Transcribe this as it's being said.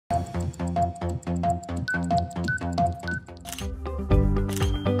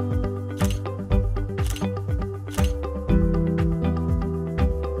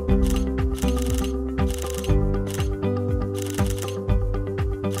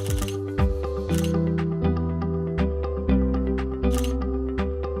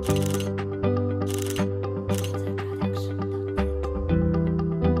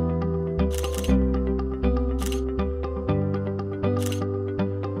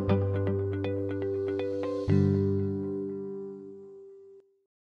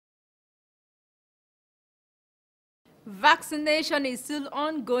Vaccination is still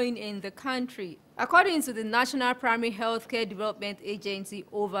ongoing in the country. According to the National Primary Healthcare Development Agency,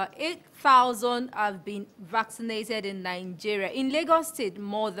 over 8,000 have been vaccinated in Nigeria. In Lagos State,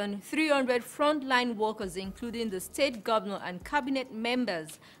 more than 300 frontline workers, including the state governor and cabinet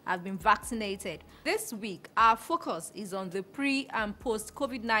members, have been vaccinated. This week, our focus is on the pre- and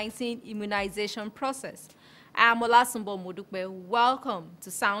post-COVID-19 immunization process. I am Olasunbo Modukbe. Welcome to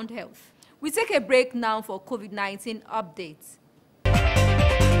Sound Health. We take a break now for COVID-19 updates.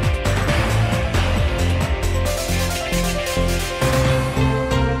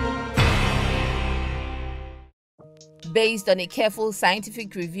 Based on a careful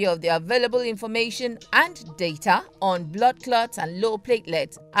scientific review of the available information and data on blood clots and low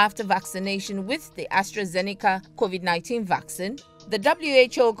platelets after vaccination with the AstraZeneca COVID-19 vaccine, the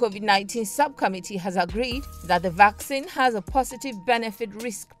WHO COVID-19 subcommittee has agreed that the vaccine has a positive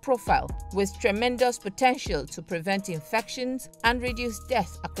benefit-risk profile with tremendous potential to prevent infections and reduce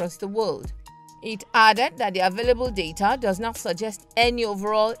deaths across the world. It added that the available data does not suggest any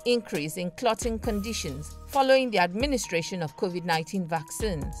overall increase in clotting conditions following the administration of COVID-19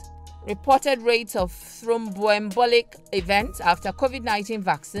 vaccines. Reported rates of thromboembolic events after COVID-19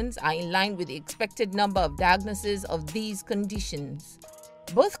 vaccines are in line with the expected number of diagnoses of these conditions.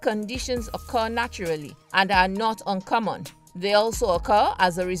 Both conditions occur naturally and are not uncommon. They also occur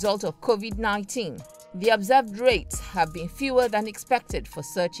as a result of COVID-19. The observed rates have been fewer than expected for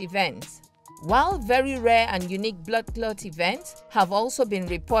such events. While very rare and unique blood clot events have also been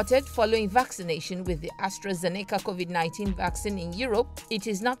reported following vaccination with the AstraZeneca COVID-19 vaccine in Europe, it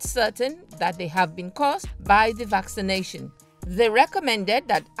is not certain that they have been caused by the vaccination. They recommended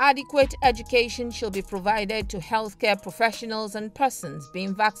that adequate education should be provided to healthcare professionals and persons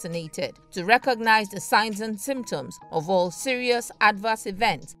being vaccinated to recognize the signs and symptoms of all serious adverse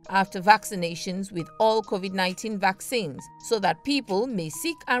events after vaccinations with all COVID-19 vaccines so that people may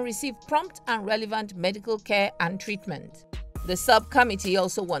seek and receive prompt and relevant medical care and treatment. The subcommittee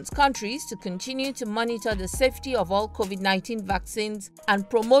also wants countries to continue to monitor the safety of all COVID-19 vaccines and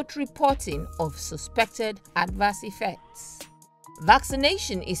promote reporting of suspected adverse effects.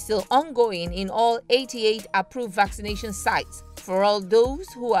 Vaccination is still ongoing in all 88 approved vaccination sites for all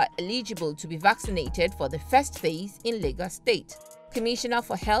those who are eligible to be vaccinated for the first phase in Lagos State. Commissioner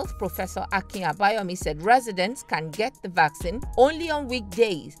for Health Professor Akin Abayomi said residents can get the vaccine only on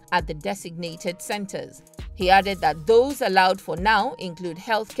weekdays at the designated centers. He added that those allowed for now include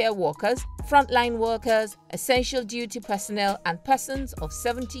healthcare workers, frontline workers, essential duty personnel, and persons of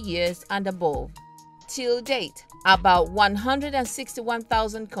 70 years and above. Till date, about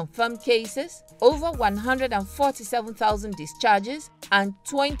 161,000 confirmed cases, over 147,000 discharges, and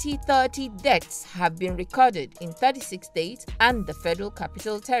 30 deaths have been recorded in 36 states and the Federal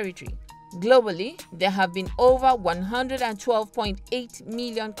Capital Territory. Globally, there have been over 112.8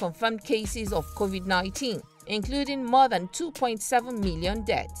 million confirmed cases of COVID-19, including more than 2.7 million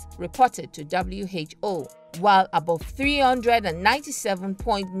deaths reported to WHO, while above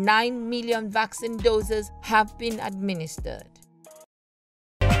 397.9 million vaccine doses have been administered.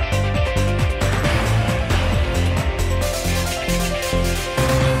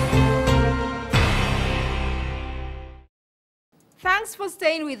 Thanks for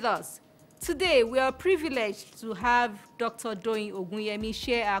staying with us. Today, we are privileged to have Dr. Doyin Ogunyemi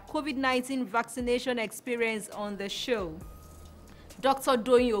share our COVID-19 vaccination experience on the show. Dr.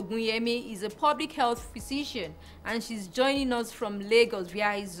 Doyin Ogunyemi is a public health physician and she's joining us from Lagos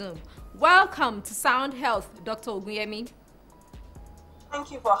via Zoom. Welcome to Sound Health, Dr. Ogunyemi. Thank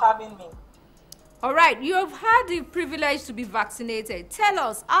you for having me. All right, you have had the privilege to be vaccinated. Tell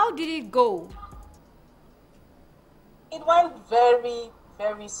us, how did it go? It went very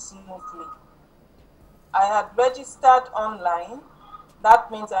smoothly. I had registered online.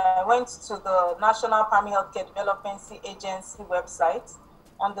 That means I went to the National Primary Healthcare Development Agency website.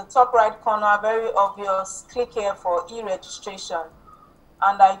 On the top right corner, very obvious, click here for e-registration.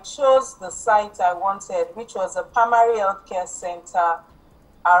 And I chose the site I wanted, which was a primary healthcare center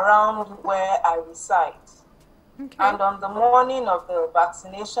around where I reside. Okay. And on the morning of the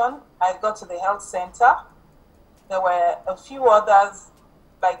vaccination, I got to the health center. There were a few others,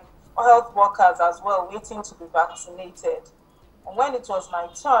 like health workers as well, waiting to be vaccinated. And when it was my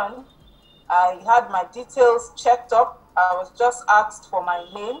turn, I had my details checked up. I was just asked for my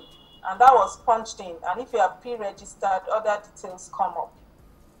name, and that was punched in. And if you are pre-registered, other details come up.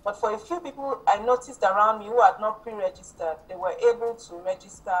 But for a few people I noticed around me who had not pre-registered, they were able to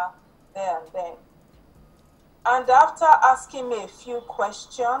register there and then. And after asking me a few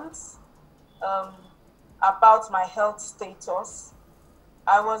questions about my health status,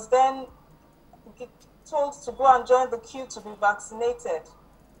 I was then told to go and join the queue to be vaccinated.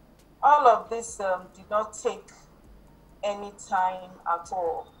 All of this did not take any time at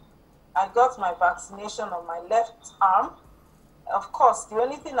all. I got my vaccination on my left arm. Of course, the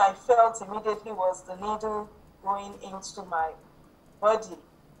only thing I felt immediately was the needle going into my body.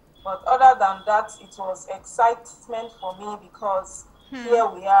 But other than that, it was excitement for me because here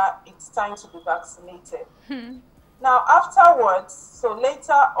we are, it's time to be vaccinated. Now, afterwards, so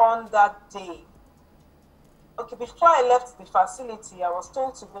later on that day, okay, before I left the facility, I was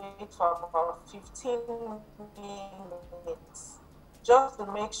told to wait for about 15 minutes just to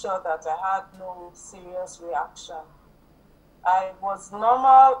make sure that I had no serious reaction. I was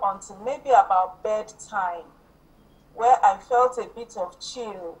normal until maybe about bedtime, where I felt a bit of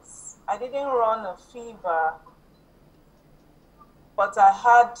chills. I didn't run a fever, but I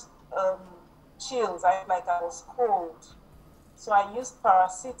had chills. Like I was cold. So I used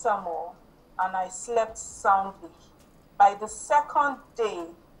paracetamol and I slept soundly. By the second day,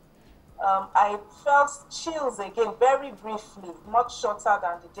 I felt chills again very briefly, much shorter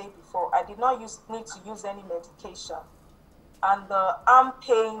than the day before. I did not need to use any medication. And the arm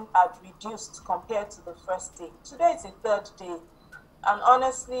pain had reduced compared to the first day. Today is the third day. And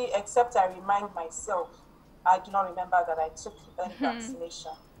honestly, except I remind myself, I do not remember that I took any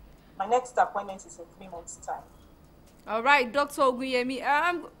vaccination. My next appointment is in 3 months' time. All right, Dr. Ogunyemi,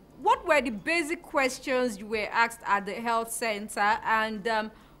 what were the basic questions you were asked at the health center,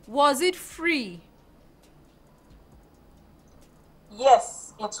 and was it free?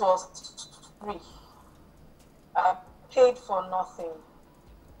 Yes, it was free. I paid for nothing.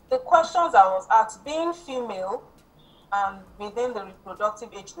 The questions I was asked, being female and within the reproductive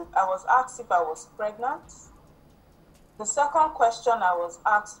age group, I was asked if I was pregnant. The second question I was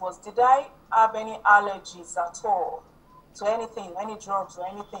asked was, did I have any allergies at all to anything, any drugs or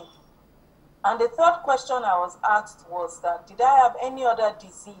anything? And the third question I was asked was that, did I have any other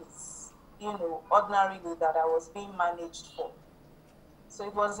disease, ordinarily that I was being managed for? So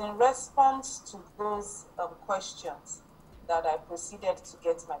it was in response to those questions that I proceeded to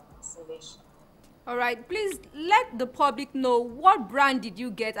get my vaccination. All right, please let the public know, what brand did you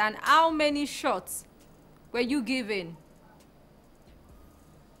get and how many shots were you given?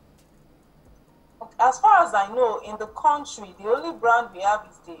 As far as I know, in the country, the only brand we have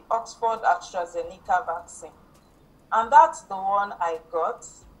is the Oxford AstraZeneca vaccine. And that's the one I got.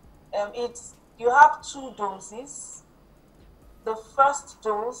 You have 2 doses. The first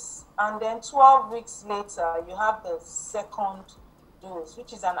dose, and then 12 weeks later, you have the second dose,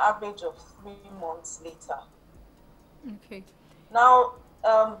 which is an average of 3 months later. Okay. Now,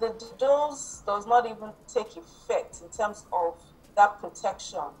 the dose does not even take effect in terms of that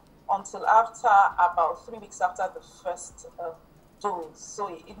protection until after about 3 weeks after the first dose. So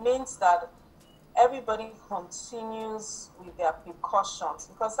it means that everybody continues with their precautions,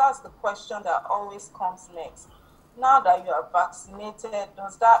 because that's the question that always comes next. Now that you are vaccinated,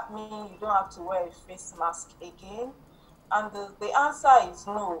 does that mean you don't have to wear a face mask again? And the answer is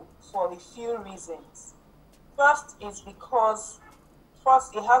no, for a few reasons. First is because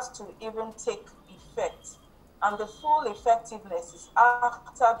it has to even take effect, and the full effectiveness is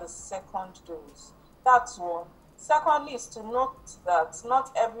after the second dose. That's one. Secondly is to note that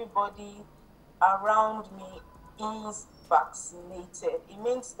not everybody around me is vaccinated. It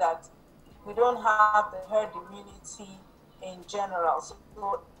means that we don't have the herd immunity in general.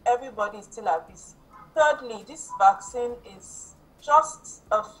 So everybody is still at risk. Thirdly, this vaccine is just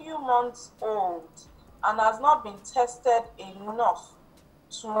a few months old and has not been tested enough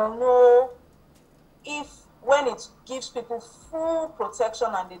to know if, when it gives people full protection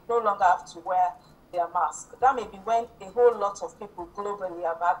and they no longer have to wear their mask. That may be when a whole lot of people globally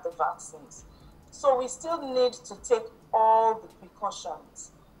have had the vaccines. So we still need to take all the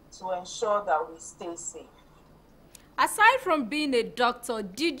precautions to ensure that we stay safe. Aside from being a doctor,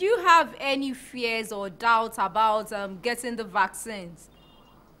 did you have any fears or doubts about getting the vaccines?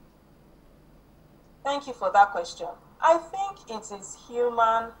 Thank you for that question. I think it is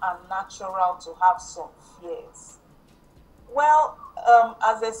human and natural to have some fears. Well,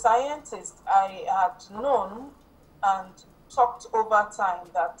 as a scientist, I had known and talked over time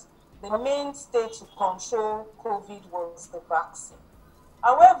that the mainstay to control COVID was the vaccine.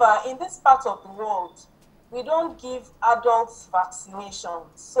 However, in this part of the world, we don't give adults vaccinations.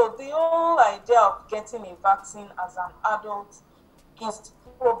 So the whole idea of getting a vaccine as an adult is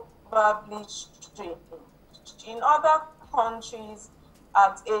probably strange. In other countries,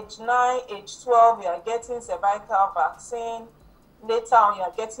 at age 9, age 12, you are getting cervical vaccine. Later on, you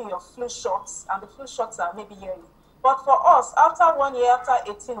are getting your flu shots, and the flu shots are maybe yearly. But for us, after 1 year,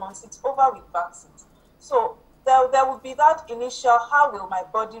 after 18 months, it's over with vaccines. So there will be that initial, how will my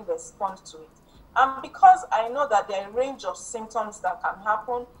body respond to it? And because I know that there are a range of symptoms that can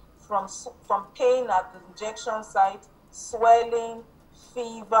happen, from pain at the injection site, swelling,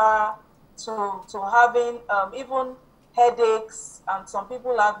 fever, to having even headaches, and some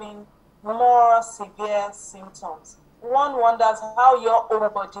people having more severe symptoms. One wonders how your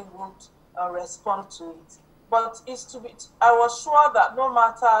own body would respond to it. But I was sure that no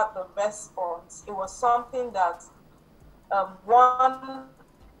matter the response, it was something that one,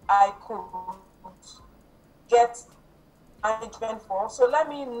 I could get management for. So let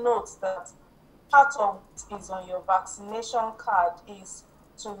me note that part of what is on your vaccination card is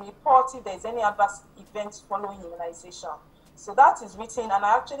to report if there's any adverse events following immunization. So that is written, and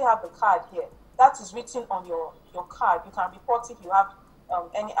I actually have the card here. That is written on your card. You can report if you have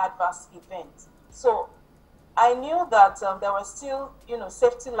any adverse event. So I knew that there were still,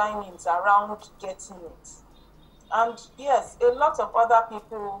 safety linings around getting it. And yes, a lot of other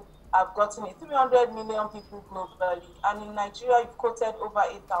people have gotten it. 300 million people globally, and in Nigeria, you've quoted over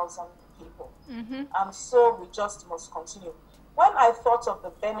 8,000 people. And so we just must continue. When I thought of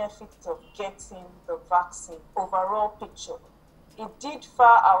the benefits of getting the vaccine, overall picture, it did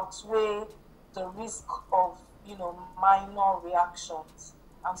far outweigh the risk of, minor reactions.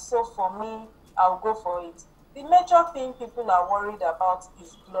 And so for me, I'll go for it. The major thing people are worried about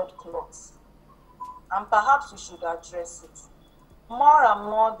is blood clots. And perhaps we should address it. More and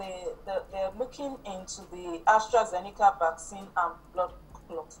more, they're looking into the AstraZeneca vaccine and blood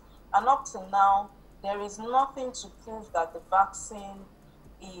clots. And up to now, there is nothing to prove that the vaccine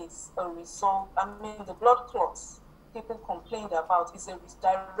is a result. I mean, the blood clots people complained about is a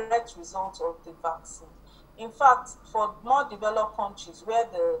direct result of the vaccine. In fact, for more developed countries where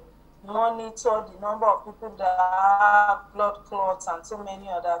they monitor the number of people that have blood clots and so many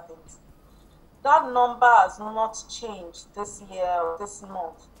other things, that number has not changed this year or this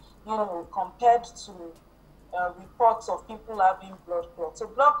month, compared to reports of people having blood clots. So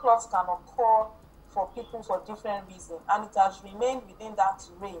blood clots can occur for people for different reasons, and it has remained within that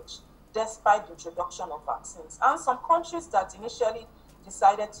range despite the introduction of vaccines. And some countries that initially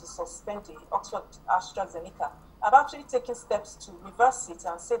decided to suspend the Oxford AstraZeneca have actually taken steps to reverse it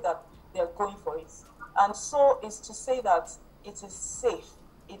and say that they're going for it. And so it's to say that it is safe.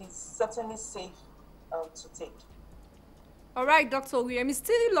 It is certainly safe to take. All right, Dr. Ogunyemi,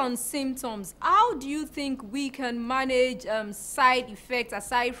 still on symptoms, how do you think we can manage side effects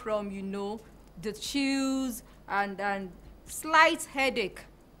aside from, the chills and slight headache?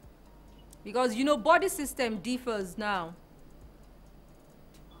 Because, body system differs now.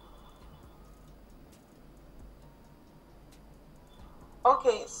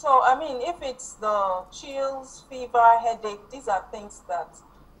 Okay, so I mean, if it's the chills, fever, headache, these are things that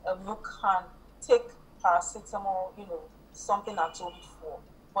you can take paracetamol, something at home for.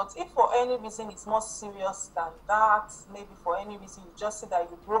 But if for any reason it's more serious than that, maybe for any reason you just say that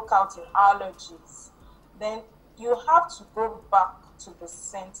you broke out in allergies, then you have to go back to the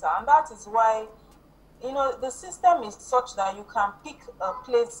center. And that is why, the system is such that you can pick a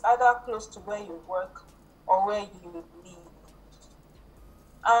place either close to where you work or where you live.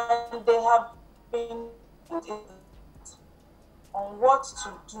 And they have been on what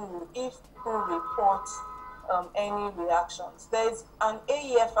to do if people report any reactions. There is an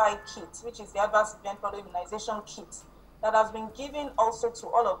AEFI kit, which is the Advanced Event Following Immunization kit, that has been given also to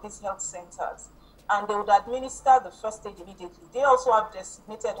all of these health centers, and they would administer the first aid immediately. They also have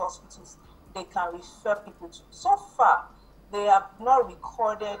designated hospitals they can refer people to. So far, they have not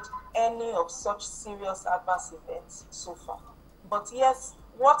recorded any of such serious adverse events so far. But yes,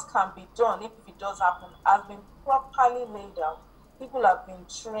 what can be done if it does happen has been properly laid out. People have been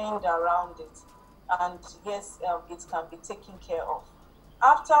trained around it, and yes, it can be taken care of.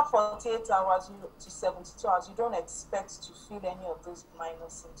 After 48 hours to 72 hours, you don't expect to feel any of those minor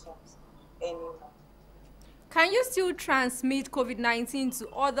symptoms anymore. Can you still transmit COVID-19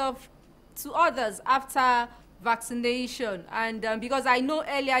 to others after vaccination? And because I know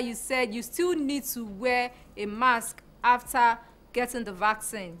earlier you said you still need to wear a mask after getting the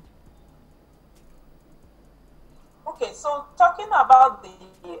vaccine. Okay, so talking about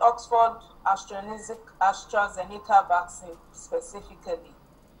the Oxford AstraZeneca vaccine specifically,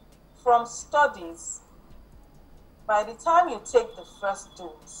 from studies, by the time you take the first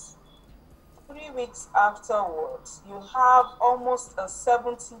dose, 3 weeks afterwards, you have almost a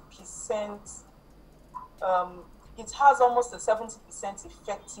 70%, it has almost a 70%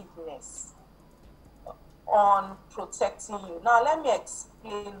 effectiveness on protecting you. Now, let me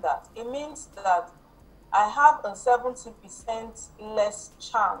explain that. It means that I have a 70% less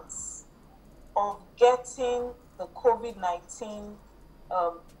chance of getting the COVID-19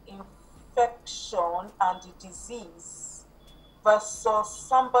 infection and the disease versus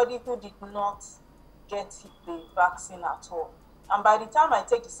somebody who did not get the vaccine at all. And by the time I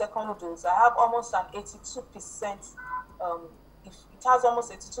take the second dose, I have almost an 82%, it has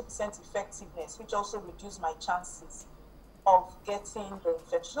almost 82% effectiveness, which also reduces my chances of getting the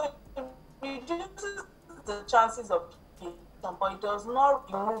infection. So it reduces the chances of getting, but it does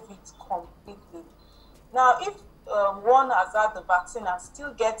not remove it completely. Now, if one has had the vaccine and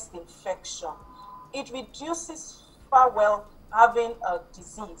still gets the infection, it reduces far well having a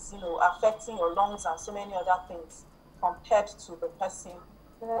disease, affecting your lungs and so many other things compared to the person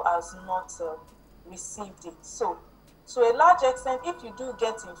who has not received it. So, to a large extent, if you do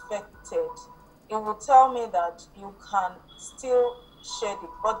get infected, it will tell me that you can still shed it.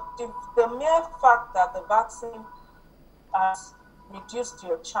 But the mere fact that the vaccine has reduced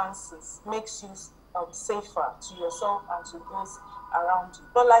your chances makes you safer to yourself and to those around you.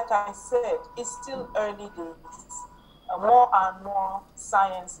 But like I said, it's still early days. More and more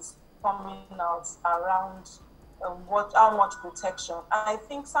science is coming out around how much protection. And I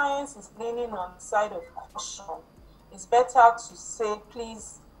think science is leaning on the side of caution. It's better to say,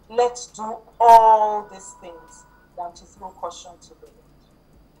 please, let's do all these things than to throw caution to the wind.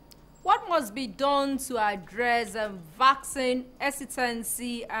 What must be done to address vaccine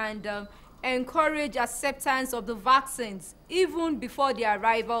hesitancy and encourage acceptance of the vaccines? Even before the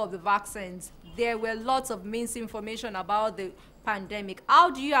arrival of the vaccines, there were lots of misinformation about the pandemic. How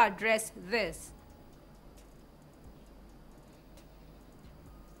do you address this?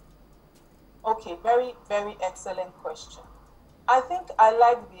 Okay, very, very excellent question. I think I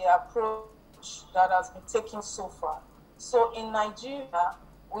like the approach that has been taken so far. So in Nigeria,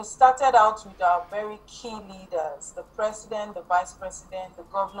 we started out with our very key leaders, the president, the vice president, the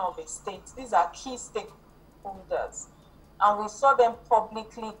governor of a state. These are key stakeholders. And we saw them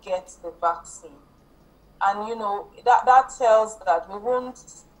publicly get the vaccine. And, that tells that we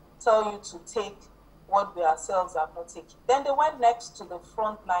won't tell you to take what we ourselves have not taken. Then they went next to the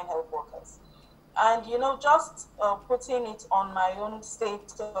frontline health workers. And, just putting it on my own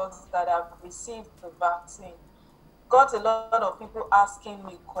status that I've received the vaccine, got a lot of people asking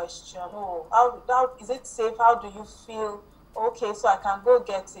me questions. Oh, how is it safe? How do you feel? Okay, so I can go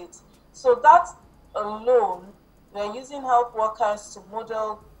get it. So that alone, we're using health workers to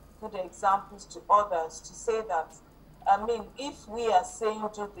model good examples to others to say that, if we are saying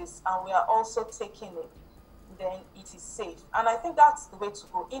do this and we are also taking it, then it is safe. And I think that's the way to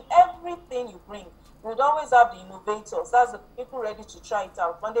go. In everything you bring, we would always have the innovators. That's the people ready to try it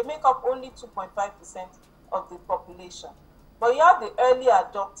out. When they make up only 2.5% of the population. But you have the early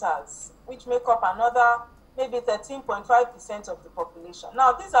adopters, which make up another maybe 13.5% of the population.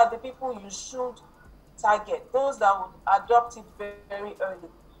 Now, these are the people you should target, those that would adopt it very, very early,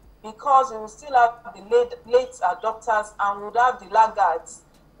 because we will still have the late adopters and would have the laggards.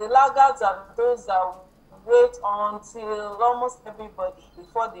 The laggards are those that will wait until almost everybody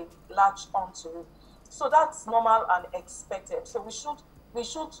before they latch onto it. So that's normal and expected. So we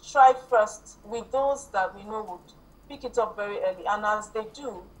should try first with those that we know would pick it up very early. And as they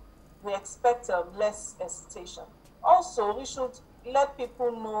do, we expect less hesitation. Also, we should let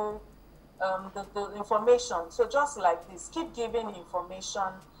people know the information. So just like this, keep giving information.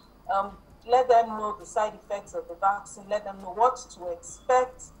 Let them know the side effects of the vaccine. Let them know what to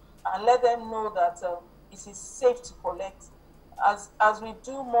expect. And let them know that it is safe to collect. As we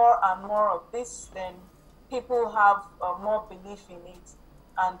do more and more of this, then people have more belief in it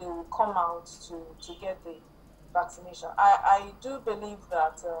and they will come out to get the vaccination. I do believe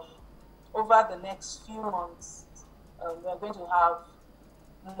that over the next few months, we're going to have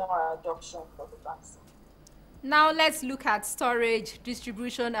more adoption for the vaccine. Now let's look at storage,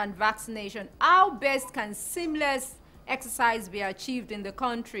 distribution, and vaccination. How best can seamless exercise be achieved in the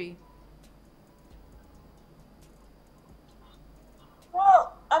country?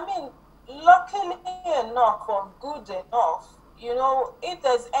 Well, luckily enough or good enough, if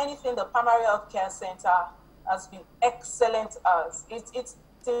there's anything the primary health care center has been excellent as, it's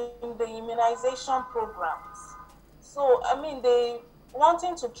in the immunization programs. So, they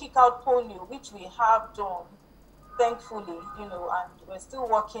wanting to kick out polio, which we have done, thankfully, and we're still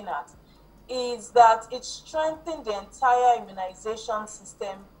working at, is that it strengthened the entire immunization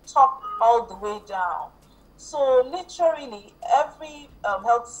system, top all the way down. So literally, every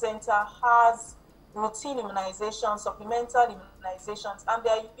health center has routine immunizations, supplemental immunizations, and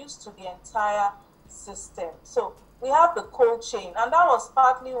they're used to the entire system. So we have the cold chain, and that was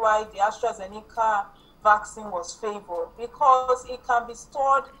partly why the AstraZeneca vaccine was favored, because it can be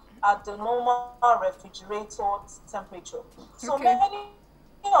stored at the normal refrigerator temperature. So Okay. many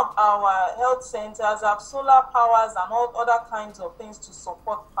of our health centers have solar powers and all other kinds of things to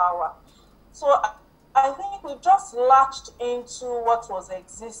support power. So I think we've just latched into what was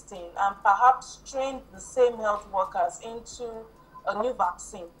existing and perhaps trained the same health workers into a new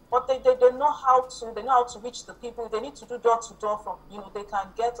vaccine. But they know how to reach the people. They need to do door to door from, they can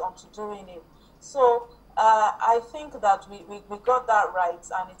get onto doing it. So I think that we got that right,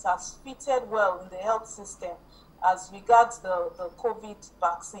 and it has fitted well in the health system as regards the COVID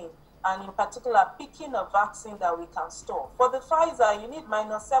vaccine, and in particular picking a vaccine that we can store. For the Pfizer, you need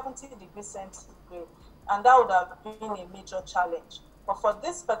minus 70 degrees centigrade, and that would have been a major challenge. But for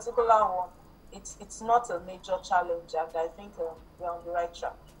this particular one, it's not a major challenge, and I think we're on the right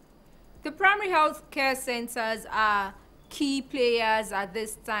track. The primary health care centers are key players at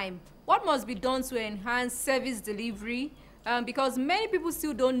this time. What must be done to enhance service delivery? Because many people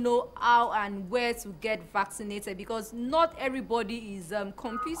still don't know how and where to get vaccinated, because not everybody is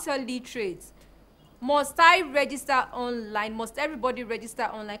computer literate. Must I register online? Must everybody register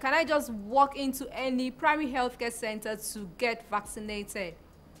online? Can I just walk into any primary health care center to get vaccinated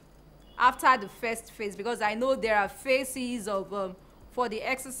after the first phase? Because I know there are phases of for the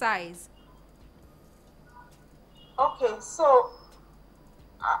exercise. Okay, so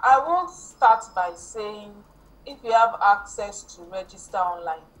I will start by saying, if you have access to register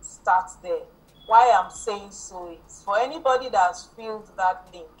online, start there. Why I'm saying so is, for anybody that has filled that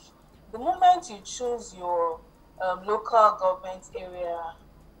link, the moment you choose your local government area,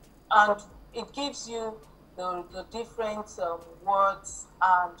 and it gives you the different wards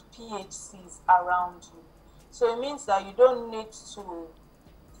and PHCs around you. So it means that you don't need to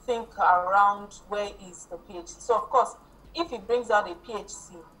think around where is the PHC. So of course, if it brings out a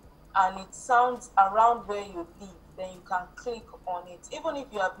PHC and it sounds around where you live, then you can click on it. Even if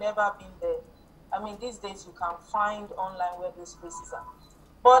you have never been there. I mean, these days you can find online where those places are.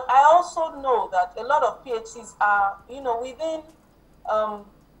 But I also know that a lot of PHCs are, within,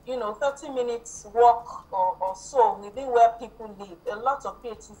 30 minutes walk or so within where people live. A lot of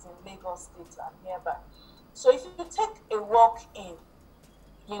PHCs in Lagos State are nearby. So if you take a walk in,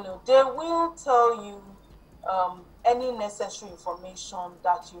 they will tell you any necessary information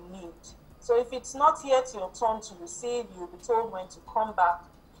that you need. So if it's not yet your turn to receive, you'll be told when to come back.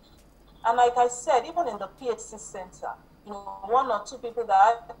 And like I said, even in the PHC center, one or two people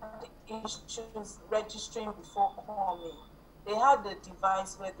that had issues registering before coming, they had the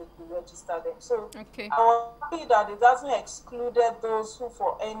device where they could register them. So Okay. I was happy that it hasn't excluded those who,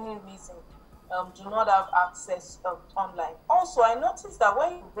 for any reason, do not have access online. Also, I noticed that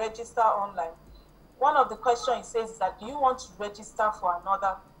when you register online, one of the questions it says is that do you want to register for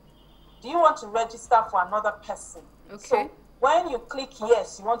another person? Okay. So when you click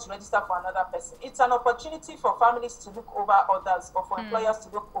yes, you want to register for another person, it's an opportunity for families to look over others, or for employers to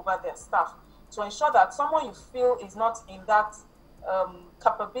look over their staff, to ensure that someone you feel is not in that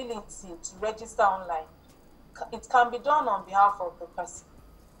capability to register online, it can be done on behalf of the person.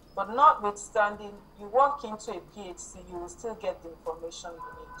 But notwithstanding, you walk into a PHC, you will still get the information you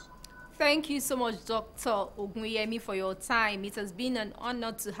need. Thank you so much, Dr. Ogunyemi, for your time. It has been an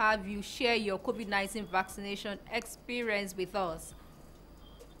honor to have you share your COVID-19 vaccination experience with us.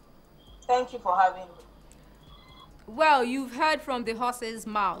 Thank you for having me. Well, you've heard from the horse's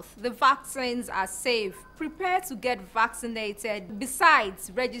mouth. The vaccines are safe. Prepare to get vaccinated.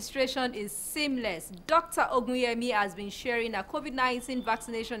 Besides, registration is seamless. Dr. Ogunyemi has been sharing a COVID-19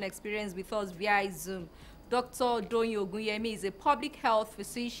 vaccination experience with us via Zoom. Dr. Doyin Ogunyemi is a public health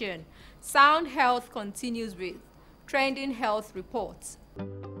physician. Sound Health continues with Trending Health Reports.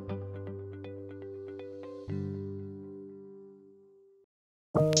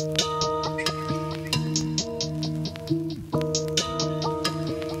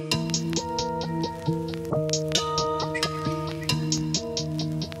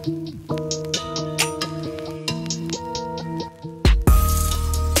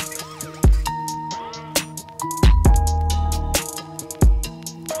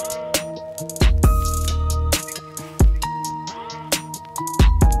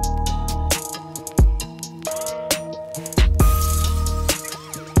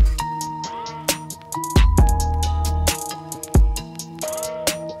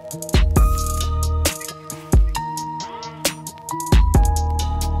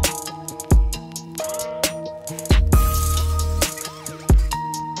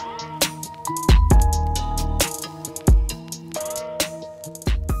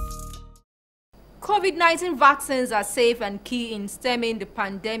 COVID-19 vaccines are safe and key in stemming the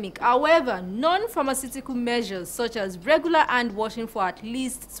pandemic. However, non-pharmaceutical measures such as regular hand washing for at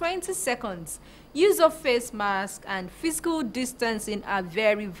least 20 seconds, use of face masks, and physical distancing are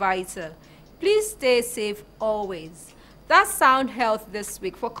very vital. Please stay safe always. That's Sound Health this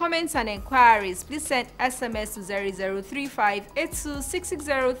week. For comments and inquiries, please send SMS to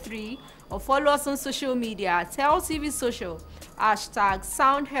 0035826603 or follow us on social media at TLTV Social.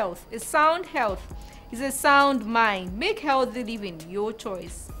 #Sound Health. A sound health is a sound mind. Make healthy living your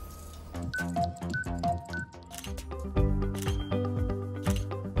choice.